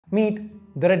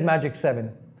Meet the RedMagic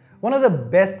 7, one of the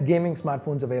best gaming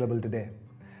smartphones available today.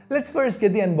 Let's first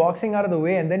get the unboxing out of the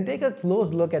way and then take a close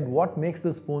look at what makes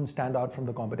this phone stand out from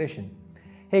the competition.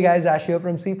 Hey guys, Ash here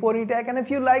from C4E Tech, and if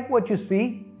you like what you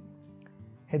see,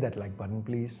 hit that like button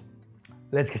please.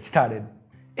 Let's get started.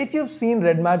 If you've seen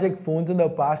RedMagic phones in the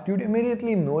past, you'd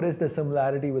immediately notice the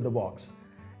similarity with the box.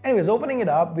 Anyways, opening it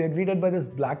up, we are greeted by this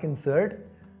black insert.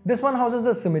 This one houses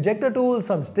a SIM ejector tool,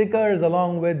 some stickers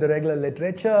along with the regular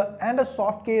literature, and a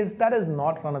soft case that is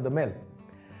not run-of-the-mill.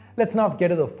 Let's now get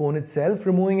to the phone itself,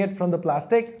 removing it from the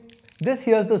plastic. This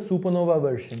here's the Supernova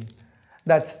version.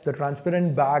 That's the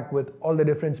transparent back with all the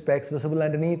different specs visible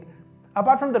underneath.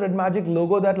 Apart from the RedMagic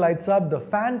logo that lights up, the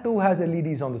fan too has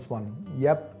LEDs on this one.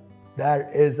 Yep, there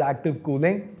is active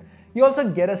cooling. You also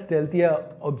get a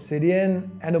stealthier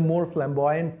obsidian and a more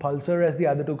flamboyant pulsar as the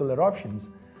other two color options.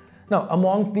 Now,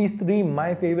 amongst these three,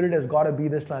 my favorite has got to be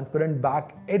this transparent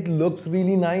back. It looks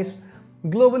really nice.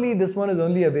 Globally, this one is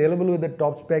only available with the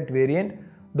top spec variant,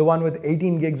 the one with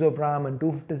 18 gigs of RAM and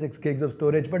 256 gigs of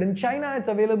storage. But in China, it's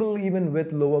available even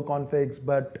with lower configs,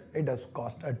 but it does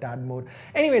cost a tad more.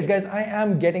 Anyways, guys, I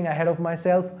am getting ahead of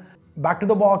myself. Back to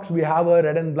the box, we have a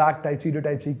red and black Type-C to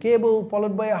Type-C cable,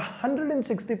 followed by a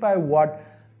 165-watt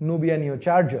Nubia Neo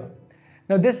charger.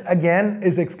 Now, this again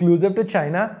is exclusive to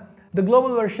China. The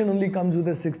global version only comes with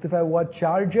a 65-watt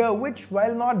charger, which,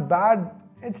 while not bad,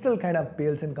 it still kind of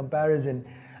pales in comparison.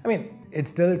 I mean, it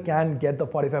still can get the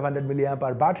 4500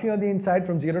 mAh battery on the inside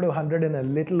from 0 to 100 in a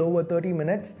little over 30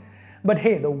 minutes. But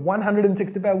hey, the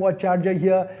 165-watt charger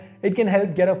here, it can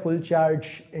help get a full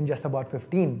charge in just about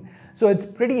 15. So it's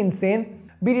pretty insane.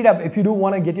 Beat it up. If you do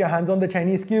want to get your hands on the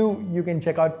Chinese SKU, you can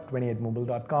check out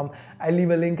 28mobile.com. I'll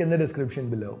leave a link in the description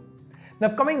below. Now,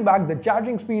 coming back, the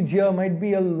charging speeds here might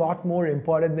be a lot more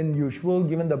important than usual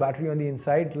given the battery on the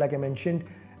inside. Like I mentioned,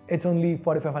 it's only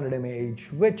 4500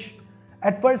 mAh, which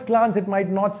at first glance it might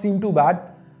not seem too bad.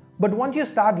 But once you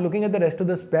start looking at the rest of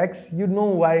the specs, you'd know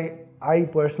why I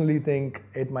personally think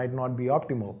it might not be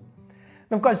optimal.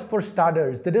 Now, of course, for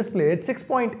starters, the display, it's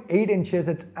 6.8 inches,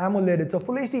 it's AMOLED, it's a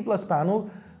Full HD Plus panel,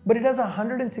 but it has a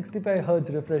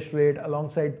 165Hz refresh rate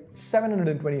alongside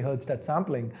 720Hz touch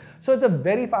sampling. So it's a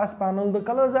very fast panel. The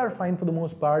colors are fine for the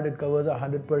most part. It covers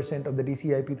 100% of the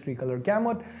DCI-P3 color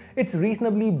gamut. It's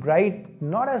reasonably bright,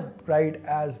 not as bright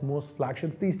as most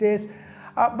flagships these days,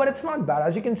 but it's not bad.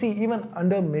 As you can see, even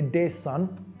under midday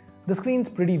sun, the screen's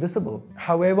pretty visible.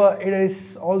 However, it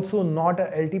is also not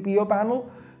a LTPO panel,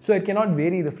 so it cannot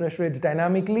vary refresh rates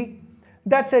dynamically.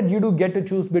 That said, you do get to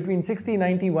choose between 60,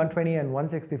 90, 120 and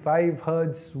 165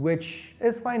 Hz, which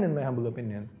is fine in my humble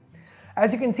opinion.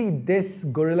 As you can see, this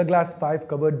Gorilla Glass 5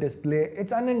 covered display,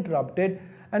 it's uninterrupted,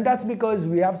 and that's because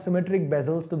we have symmetric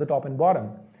bezels to the top and bottom.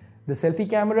 The selfie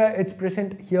camera, it's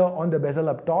present here on the bezel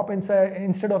up top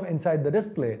instead of inside the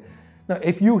display. Now,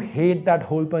 if you hate that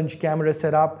hole punch camera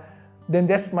setup, then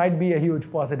this might be a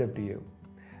huge positive to you.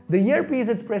 The earpiece,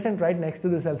 it's present right next to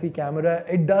the selfie camera.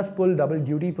 It does pull double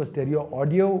duty for stereo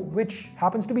audio, which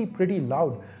happens to be pretty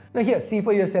loud. Now here, see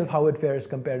for yourself how it fares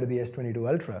compared to the S22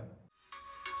 Ultra.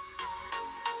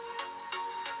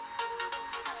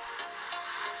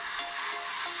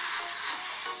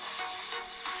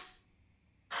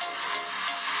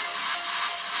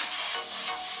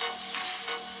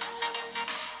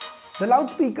 The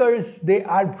loudspeakers, they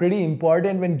are pretty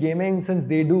important when gaming since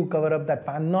they do cover up that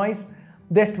fan noise.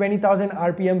 This 20,000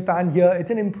 RPM fan here,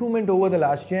 it's an improvement over the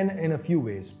last gen in a few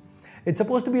ways. It's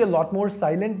supposed to be a lot more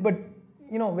silent, but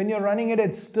you know, when you're running it,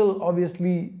 it's still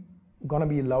obviously gonna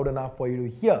be loud enough for you to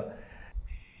hear.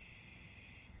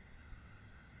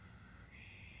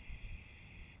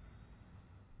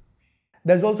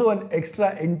 There's also an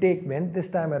extra intake vent this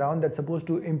time around that's supposed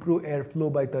to improve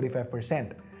airflow by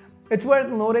 35%. It's worth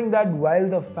noting that while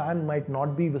the fan might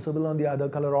not be visible on the other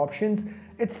color options,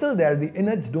 it's still there. The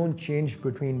innards don't change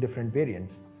between different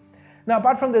variants. Now,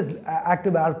 apart from this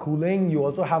active air cooling, you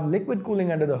also have liquid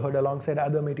cooling under the hood alongside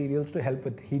other materials to help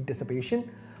with heat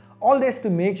dissipation. All this to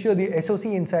make sure the SoC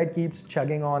inside keeps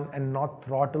chugging on and not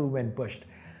throttle when pushed.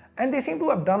 And they seem to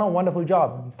have done a wonderful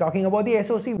job. Talking about the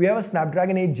SoC, we have a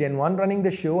Snapdragon 8 Gen 1 running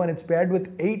the show, and it's paired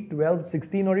with 8, 12,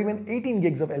 16 or even 18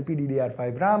 gigs of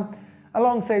LPDDR5 RAM,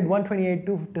 alongside 128,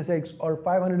 256 or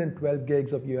 512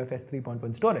 gigs of UFS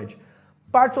 3.1 storage,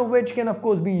 parts of which can of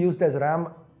course be used as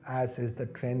RAM, as is the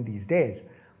trend these days.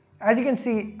 As you can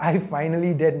see, I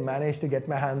finally did manage to get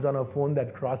my hands on a phone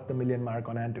that crossed the million mark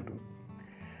on Antutu.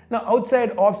 Now,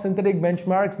 outside of synthetic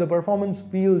benchmarks, the performance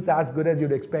feels as good as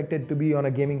you'd expect it to be on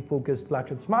a gaming-focused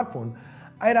flagship smartphone.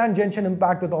 I ran Genshin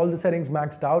Impact with all the settings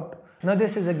maxed out. Now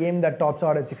this is a game that tops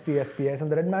out at 60 FPS,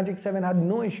 and the RedMagic 7 had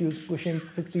no issues pushing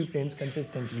 60 frames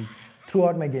consistently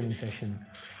throughout my gaming session.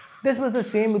 This was the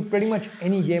same with pretty much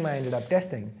any game I ended up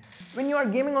testing. When you are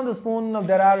gaming on this phone,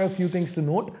 there are a few things to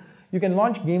note. You can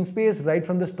launch game space right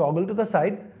from this toggle to the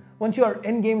side. Once you are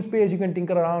in game space, you can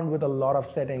tinker around with a lot of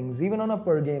settings, even on a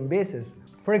per game basis.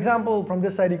 For example, from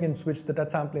this side you can switch the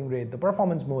touch sampling rate, the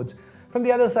performance modes. From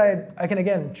the other side, I can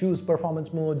again choose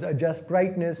performance modes, adjust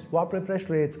brightness, swap refresh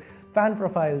rates, fan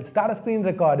profiles, start a screen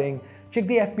recording, check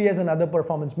the FPS and other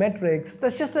performance metrics.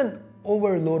 There's just an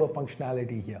overload of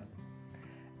functionality here.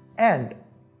 And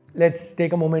let's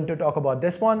take a moment to talk about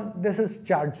this one. This is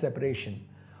charge separation.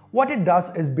 What it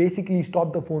does is basically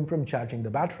stop the phone from charging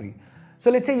the battery. So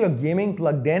let's say you're gaming,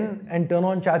 plugged in, and turn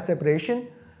on charge separation.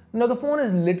 Now the phone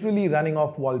is literally running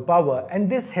off wall power, and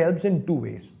this helps in two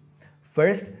ways.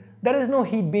 First, there is no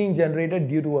heat being generated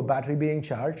due to a battery being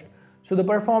charged, so the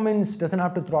performance doesn't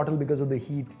have to throttle because of the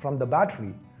heat from the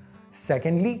battery.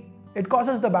 Secondly, it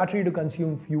causes the battery to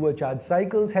consume fewer charge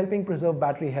cycles, helping preserve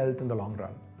battery health in the long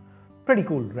run. Pretty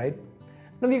cool, right?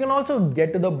 Now you can also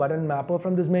get to the button mapper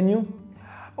from this menu.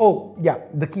 Oh yeah,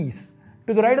 the keys.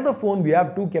 To the right of the phone, we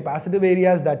have two capacitive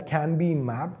areas that can be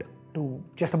mapped to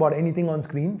just about anything on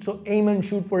screen. So aim and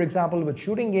shoot, for example, with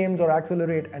shooting games, or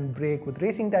accelerate and brake with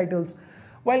racing titles.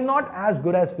 While not as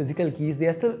good as physical keys, they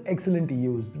are still excellent to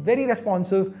use. Very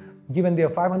responsive given their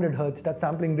 500 Hz touch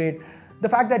sampling rate. The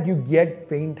fact that you get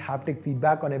faint haptic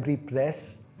feedback on every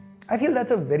press, I feel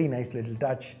that's a very nice little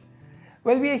touch.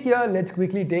 While we are here, let's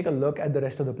quickly take a look at the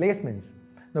rest of the placements.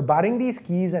 Now barring these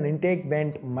keys, an intake,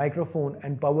 vent, microphone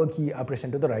and power key are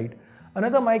present to the right.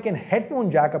 Another mic and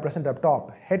headphone jack are present up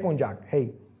top. Headphone jack,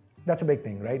 hey, that's a big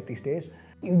thing, right, these days?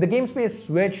 In the game space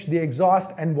switch, the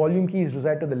exhaust and volume keys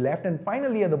reside to the left, and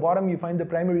finally at the bottom you find the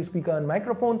primary speaker and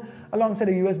microphone alongside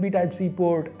a USB Type-C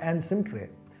port and SIM tray.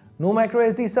 No micro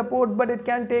SD support, but it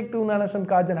can take 2 nano SIM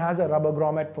cards and has a rubber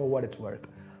grommet for what it's worth.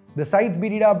 The sides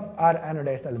beaded up are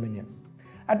anodized aluminum.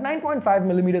 At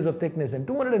 9.5mm of thickness and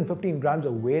 215 grams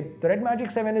of weight, the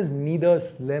RedMagic 7 is neither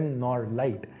slim nor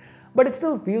light. But it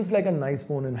still feels like a nice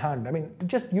phone in hand. I mean, to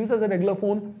just use as a regular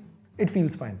phone, it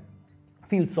feels fine.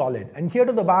 Feels solid. And here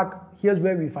to the back, here's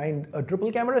where we find a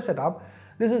triple camera setup.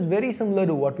 This is very similar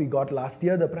to what we got last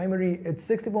year. The primary, it's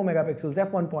 64 megapixels,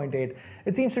 f1.8.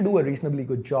 It seems to do a reasonably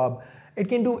good job. It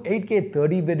can do 8K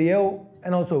 30 video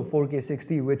and also 4K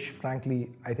 60, which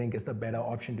frankly, I think is the better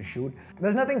option to shoot.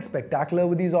 There's nothing spectacular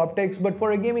with these optics, but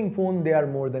for a gaming phone, they are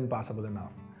more than passable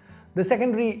enough. The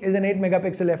secondary is an 8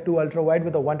 megapixel f2 ultra wide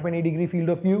with a 120-degree field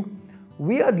of view.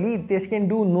 Weirdly, this can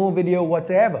do no video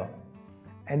whatsoever.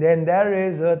 And then there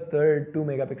is a third 2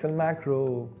 megapixel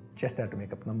macro, just there to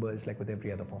make up numbers like with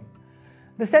every other phone.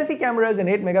 The selfie camera is an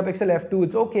 8 megapixel f2,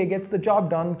 it's okay, gets the job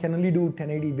done, can only do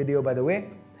 1080 video by the way.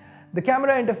 The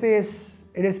camera interface,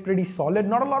 it is pretty solid.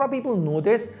 Not a lot of people know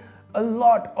this. A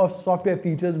lot of software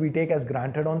features we take as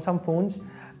granted on some phones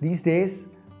these days,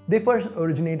 they first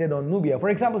originated on Nubia. For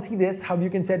example, see this, how you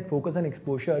can set focus and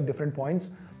exposure at different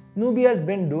points. Nubia has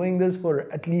been doing this for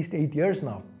at least 8 years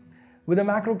now. With a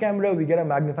macro camera, we get a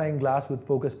magnifying glass with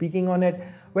focus peaking on it.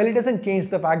 Well, it doesn't change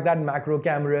the fact that macro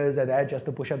cameras are there just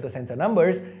to push up the sensor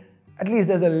numbers. At least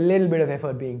there's a little bit of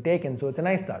effort being taken, so it's a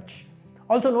nice touch.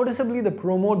 Also noticeably, the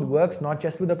Pro mode works not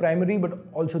just with the primary, but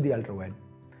also the ultra wide.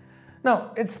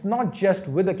 Now, it's not just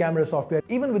with the camera software,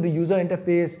 even with the user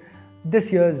interface.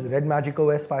 This year's RedMagic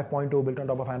OS 5.0 built on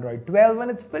top of Android 12,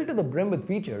 and it's filled to the brim with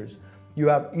features. You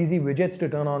have easy widgets to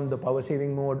turn on the power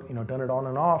saving mode, turn it on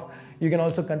and off. You can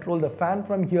also control the fan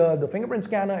from here. The fingerprint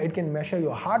scanner, it can measure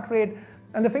your heart rate.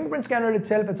 And the fingerprint scanner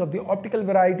itself, it's of the optical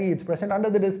variety. It's present under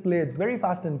the display. It's very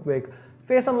fast and quick.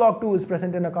 Face Unlock 2 is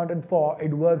present and accounted for.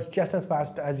 It works just as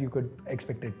fast as you could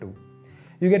expect it to.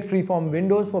 You get freeform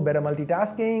windows for better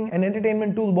multitasking, an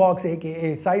entertainment toolbox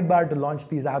aka sidebar to launch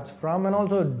these apps from and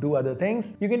also do other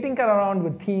things. You can tinker around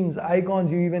with themes,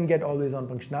 icons, you even get always on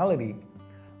functionality.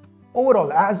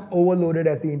 Overall, as overloaded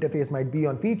as the interface might be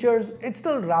on features, it's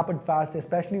still rapid fast,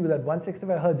 especially with that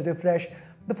 165Hz refresh.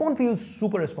 The phone feels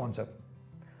super responsive.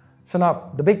 So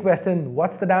now, the big question,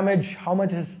 what's the damage? How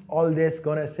much is all this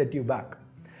gonna set you back?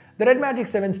 The RedMagic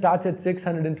 7 starts at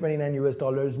 $629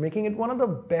 US, making it one of the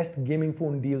best gaming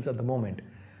phone deals at the moment.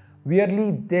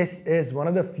 Weirdly, this is one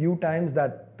of the few times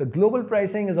that the global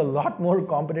pricing is a lot more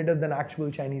competitive than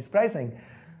actual Chinese pricing.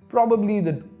 Probably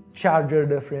the charger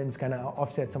difference kind of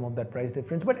offsets some of that price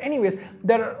difference. But anyways,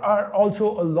 there are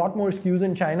also a lot more SKUs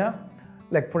in China.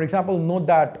 Like for example, note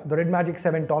that the RedMagic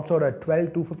 7 tops out at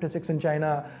 12,256 in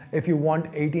China. If you want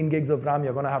 18 gigs of RAM,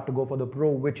 you're gonna have to go for the Pro,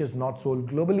 which is not sold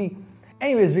globally.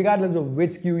 Anyways, regardless of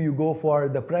which SKU you go for,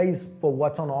 the price for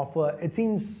what's on offer, it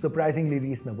seems surprisingly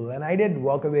reasonable, and I did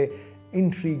walk away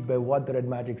intrigued by what the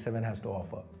RedMagic 7 has to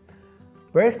offer.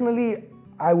 Personally,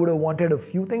 I would have wanted a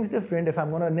few things different. If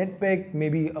I'm gonna nitpick,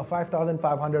 maybe a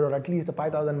 5500 or at least a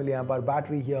 5000 mAh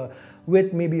battery here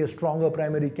with maybe a stronger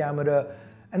primary camera.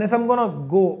 And if I'm gonna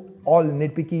go all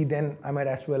nitpicky, then I might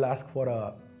as well ask for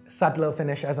a subtler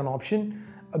finish as an option.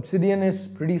 Obsidian is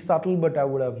pretty subtle, but I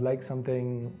would have liked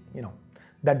something,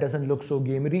 that doesn't look so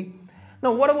gamery.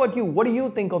 Now, what about you? What do you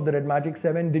think of the RedMagic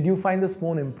 7? Did you find this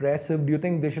phone impressive? Do you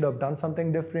think they should have done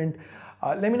something different?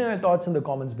 Let me know your thoughts in the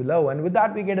comments below. And with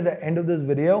that, we get to the end of this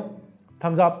video.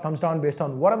 Thumbs up, thumbs down based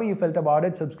on whatever you felt about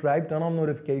it. Subscribe, turn on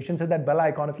notifications, hit that bell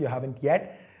icon if you haven't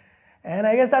yet. And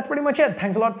I guess that's pretty much it.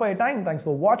 Thanks a lot for your time. Thanks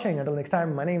for watching. Until next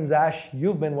time, my name's Ash.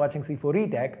 You've been watching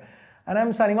C4E Tech, and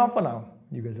I'm signing off for now.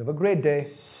 You guys have a great day.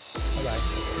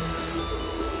 Bye-bye.